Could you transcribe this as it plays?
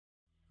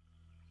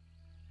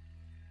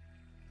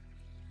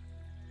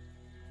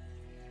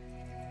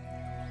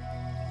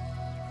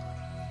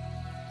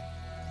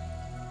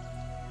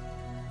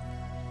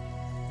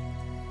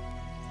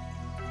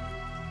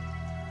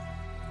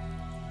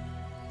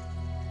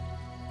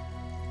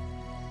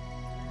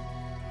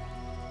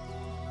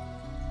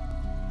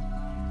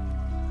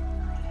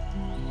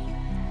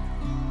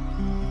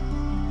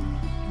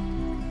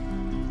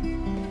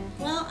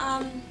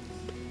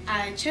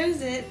I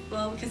chose it,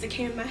 well, because it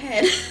came in my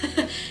head.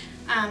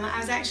 I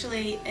was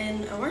actually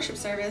in a worship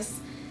service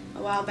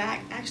a while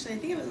back. Actually, I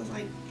think it was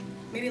like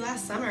maybe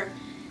last summer.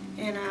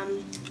 And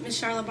Miss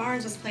Charlotte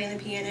Barnes was playing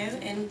the piano,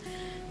 and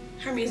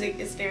her music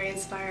is very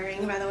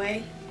inspiring, by the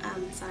way,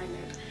 side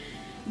note.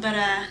 But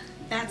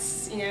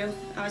that's, you know,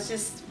 I was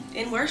just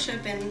in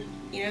worship, and,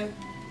 you know,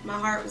 my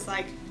heart was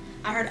like,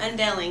 I heard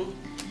unveiling.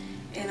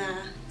 And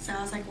so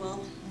I was like,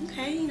 well,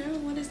 okay, you know,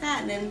 what is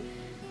that? And then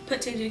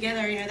put two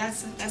together, you know,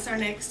 that's our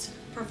next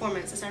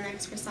performance, that's our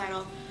next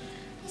recital.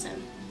 So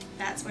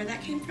that's where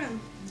that came from.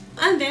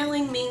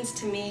 Unveiling means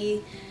to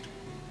me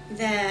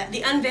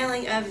the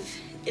unveiling of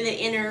the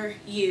inner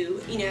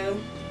you know,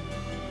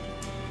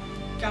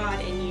 God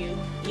in you,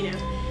 you know.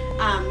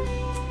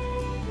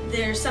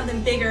 There's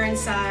something bigger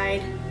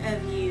inside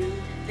of you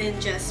than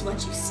just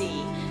what you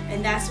see,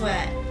 and that's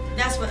what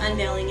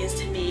unveiling is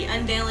to me.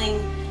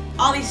 Unveiling,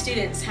 all these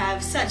students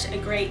have such a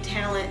great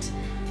talent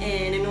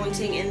and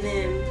anointing in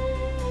them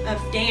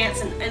of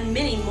dance and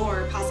many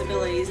more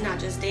possibilities, not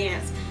just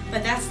dance,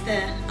 but that's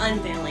the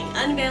unveiling.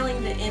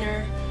 Unveiling the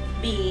inner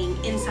being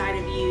inside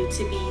of you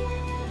to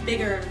be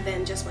bigger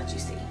than just what you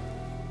see.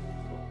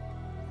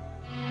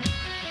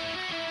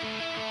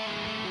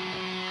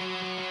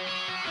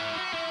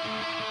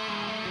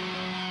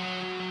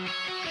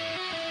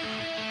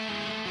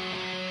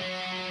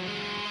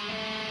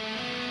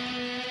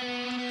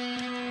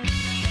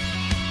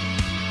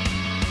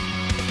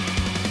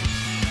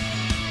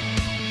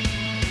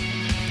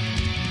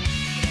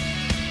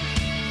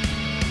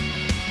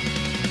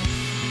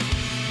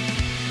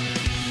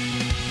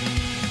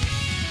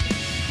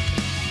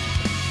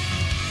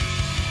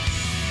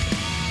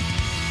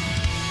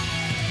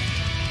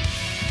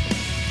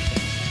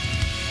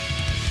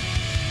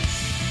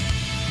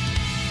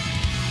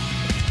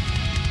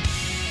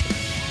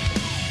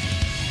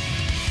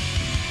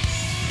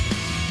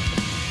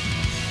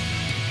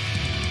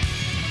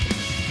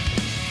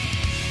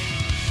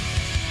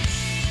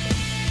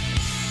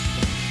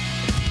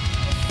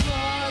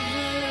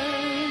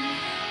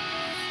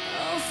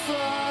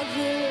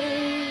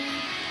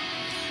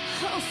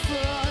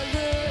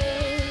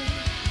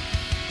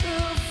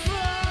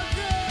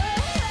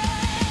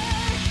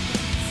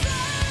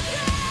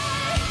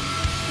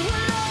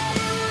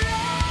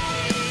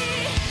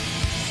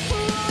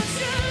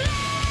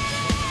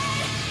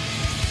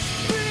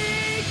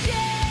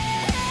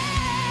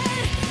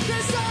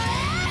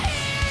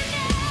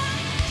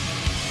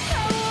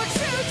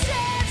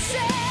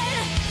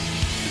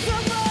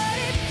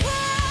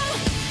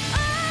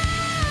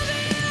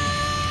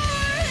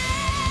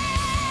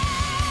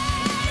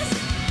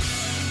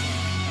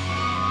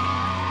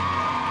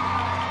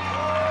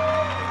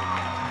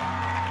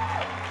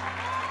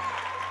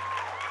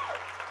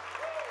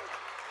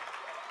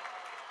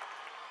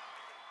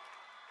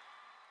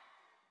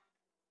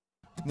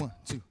 One,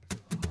 two.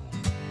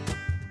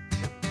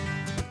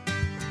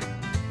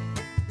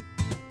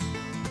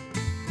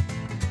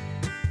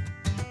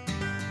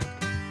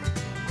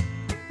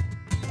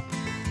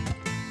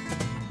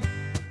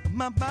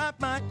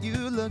 My,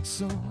 you look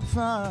so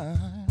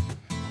fine.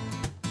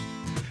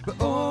 But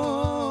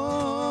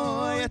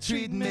oh, you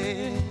treat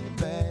me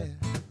bad.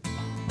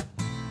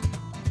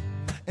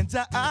 And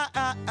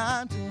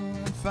I'm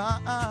doing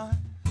fine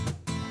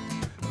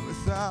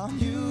without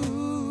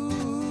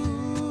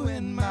you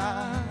in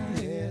my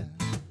head.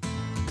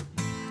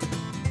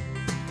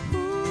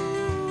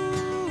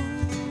 Ooh,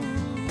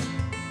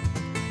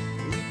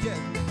 you get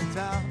me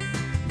down.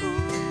 Ooh,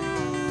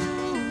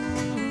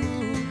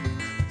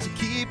 to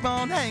keep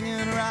on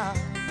hanging around.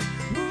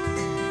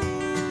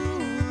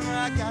 Ooh,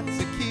 I got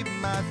to keep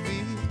my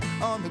feet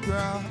on the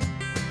ground.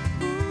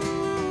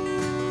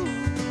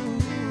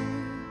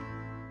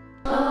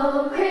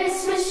 Oh,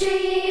 Christmas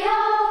tree,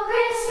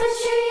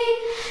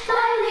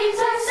 thy leaves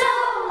are so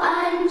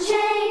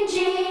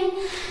unchanging.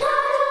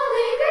 Not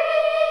only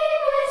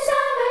green when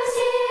summer's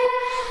here,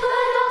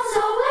 but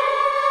also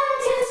when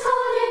 'tis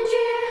cold and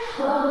drear.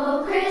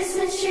 Oh,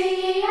 Christmas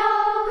tree,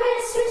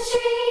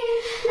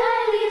 thy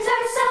leaves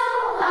are so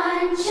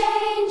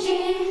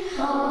unchanging.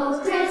 Oh,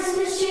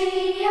 Christmas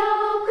tree,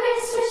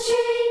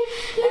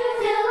 you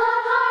fill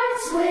our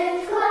hearts with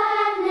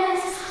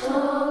gladness.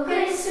 Oh,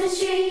 Christmas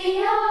tree,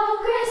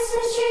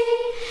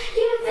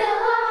 you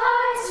fill our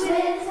hearts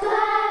with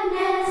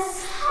gladness.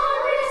 On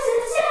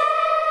Christmas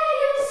Day,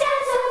 you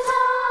stand so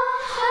tall,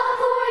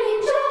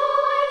 affording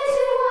joy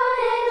to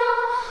one and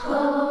all.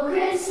 Oh,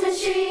 Christmas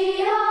tree,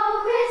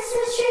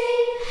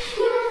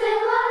 you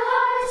fill our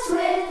hearts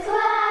with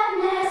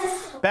gladness.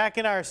 Back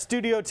in our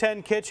Studio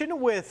 10 kitchen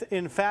with,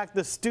 in fact,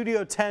 the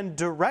Studio 10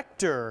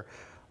 director,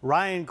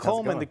 Ryan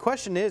Coleman. The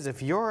question is,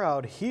 if you're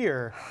out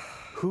here,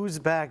 who's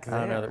back there? I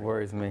don't know, that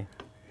worries me.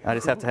 I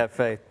just have to have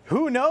faith.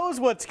 Who knows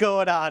what's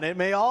going on? It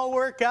may all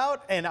work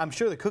out, and I'm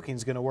sure the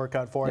cooking's going to work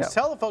out for us. Yep.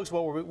 Tell the folks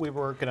what we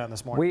were working on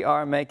this morning. We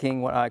are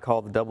making what I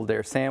call the Double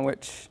Dare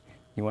sandwich.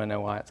 You want to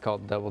know why it's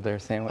called the Double Dare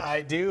sandwich?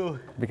 I do.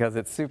 Because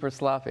it's super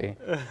sloppy.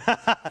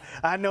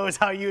 I know it's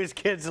how you as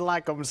kids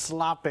like them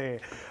sloppy.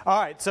 All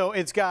right, so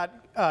it's got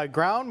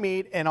ground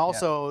meat and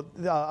also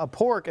a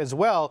pork as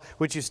well,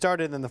 which you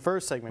started in the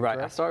first segment, Right,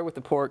 correct? I started with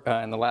the pork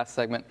in the last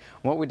segment.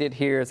 What we did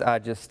here is I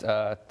just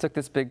took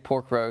this big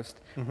pork roast,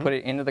 put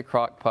it into the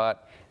crock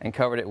pot, and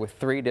covered it with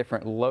 3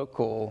 different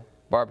local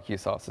barbecue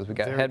sauces. We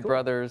got Very Head cool.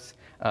 Brothers,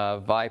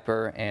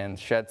 Viper, and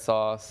Shed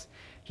Sauce.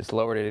 Just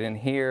lowered it in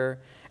here.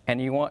 And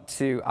you want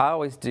to, I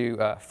always do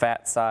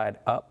fat side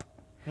up,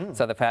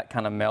 so the fat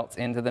kind of melts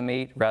into the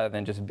meat rather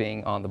than just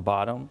being on the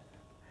bottom.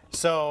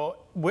 So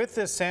with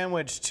this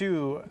sandwich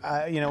too,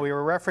 you know, we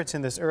were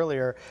referencing this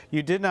earlier.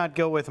 You did not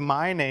go with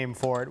my name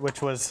for it,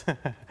 which was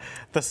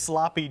the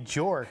Sloppy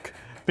Jork,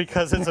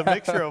 because it's a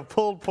mixture of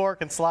pulled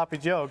pork and sloppy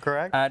Joe,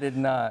 correct? I did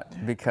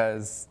not,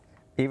 because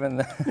even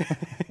the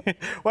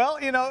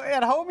Well, you know,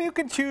 at home you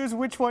can choose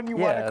which one you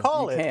want to Yes,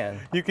 call you it. can.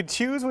 You can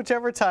choose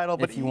whichever title,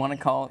 but if you want to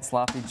call it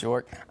sloppy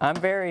jork. I'm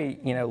very,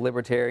 you know,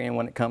 libertarian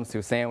when it comes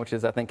to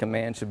sandwiches. I think a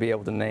man should be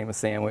able to name a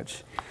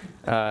sandwich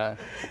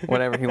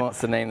whatever he wants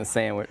to name the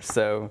sandwich.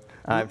 So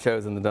I've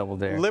chosen the Double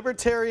Dare.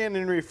 libertarian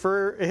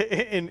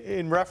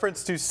in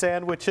reference to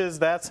sandwiches,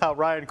 that's how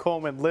Ryan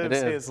Coleman lives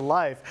is. his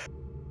life.